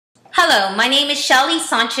Hello, my name is Shelly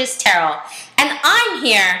Sanchez-Terrell, and I'm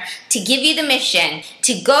here to give you the mission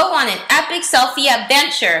to go on an epic selfie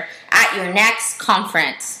adventure at your next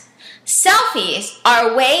conference. Selfies are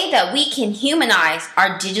a way that we can humanize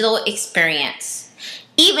our digital experience.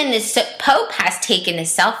 Even the Pope has taken a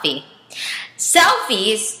selfie.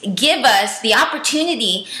 Selfies give us the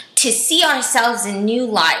opportunity to see ourselves in new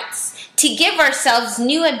lights, to give ourselves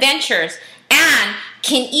new adventures, and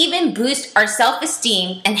can even boost our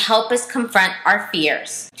self-esteem and help us confront our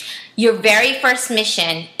fears. Your very first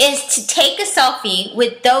mission is to take a selfie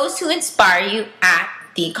with those who inspire you at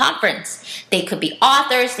the conference. They could be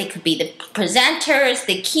authors, they could be the presenters,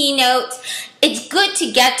 the keynotes. It's good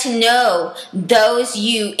to get to know those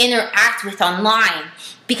you interact with online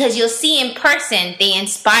because you'll see in person they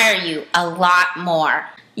inspire you a lot more.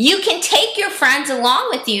 You can take your friends along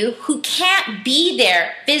with you who can't be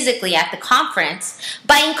there physically at the conference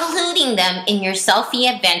by including them in your selfie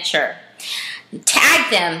adventure. Tag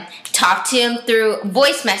them, talk to them through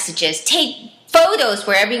voice messages, take photos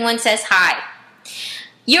where everyone says hi.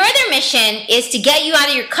 Your other mission is to get you out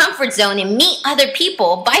of your comfort zone and meet other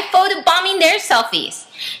people by photobombing their selfies.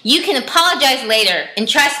 You can apologize later, and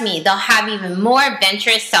trust me, they'll have even more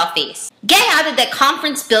adventurous selfies. Get out of the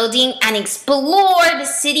conference building and explore the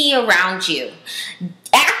city around you.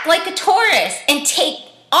 Act like a tourist and take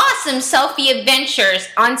awesome selfie adventures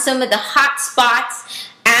on some of the hot spots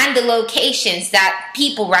and the locations that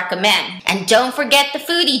people recommend. And don't forget the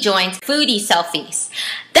foodie joints, foodie selfies.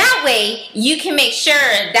 That way, you can make sure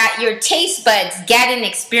that your taste buds get an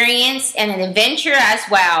experience and an adventure as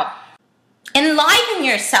well. Enliven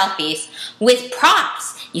your selfies with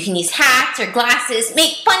props. You can use hats or glasses,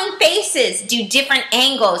 make funny faces, do different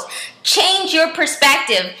angles, change your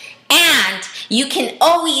perspective, and you can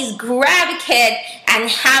always grab a kid and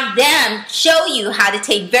have them show you how to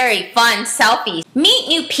take very fun selfies. Meet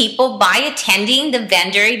new people by attending the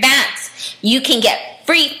vendor events. You can get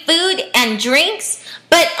free food and drinks,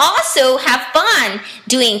 but also have fun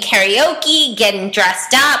doing karaoke, getting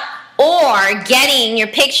dressed up, or getting your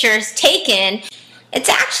pictures taken. It's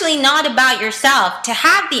actually not about yourself. To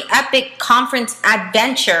have the epic conference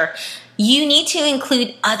adventure, you need to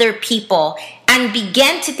include other people and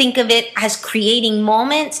begin to think of it as creating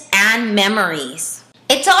moments and memories.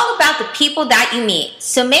 It's all about the people that you meet,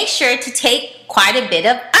 so make sure to take quite a bit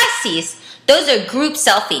of ussies. Those are group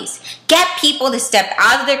selfies. Get people to step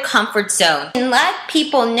out of their comfort zone and let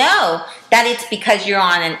people know that it's because you're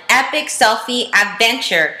on an epic selfie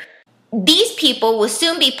adventure. These people will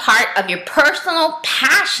soon be part of your personal,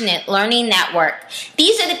 passionate learning network.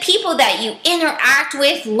 These are the people that you interact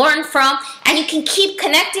with, learn from, and you can keep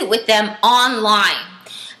connected with them online.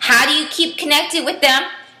 How do you keep connected with them?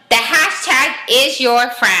 The hashtag is your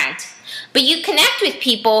friend. But you connect with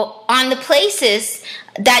people on the places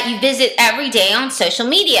that you visit every day on social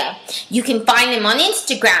media. You can find them on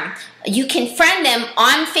Instagram. You can friend them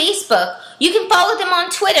on Facebook. You can follow them on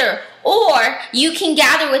Twitter, or you can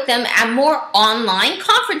gather with them at more online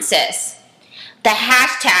conferences. The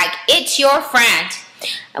hashtag, it's your friend.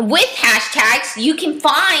 With hashtags, you can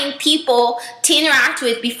find people to interact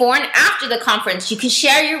with before and after the conference. You can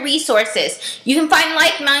share your resources. You can find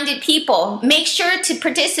like-minded people. Make sure to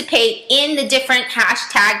participate in the different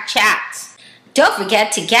hashtag chats. Don't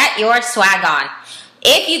forget to get your swag on.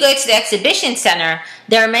 If you go to the exhibition center,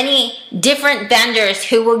 there are many different vendors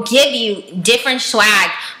who will give you different swag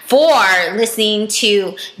for listening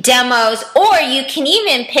to demos, or you can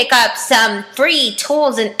even pick up some free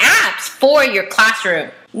tools and apps for your classroom.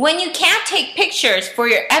 When you can't take pictures for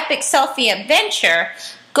your epic selfie adventure,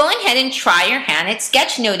 go ahead and try your hand at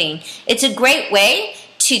sketchnoting. It's a great way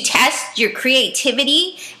to test your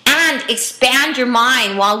creativity and expand your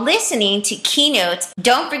mind while listening to keynotes.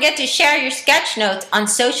 Don't forget to share your sketch notes on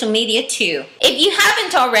social media too. If you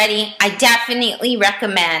haven't already, I definitely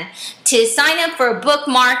recommend to sign up for a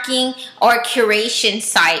bookmarking or curation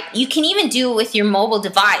site. You can even do it with your mobile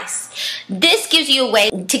device. This gives you a way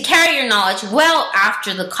to carry your knowledge well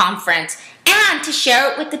after the conference and to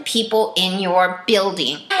share it with the people in your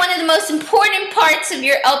building. One of the most important parts of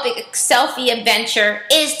your epic selfie adventure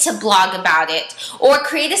is to blog about it, or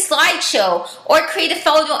create a slideshow, or create a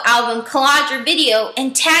photo album, collage, or video,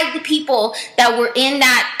 and tag the people that were in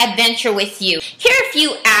that adventure with you. Here are a few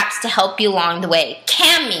apps to help you along the way.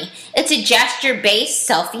 Cami, it's a gesture-based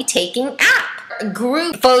selfie-taking app.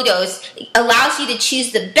 Group Photos allows you to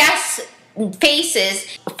choose the best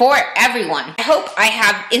faces for everyone. I hope I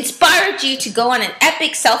have inspired you to go on an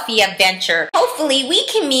epic selfie adventure. Hopefully we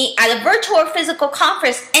can meet at a virtual or physical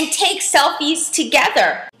conference and take selfies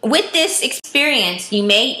together. With this experience, you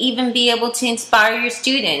may even be able to inspire your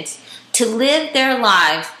students to to live their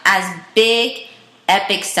lives as big,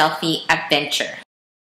 epic selfie adventure.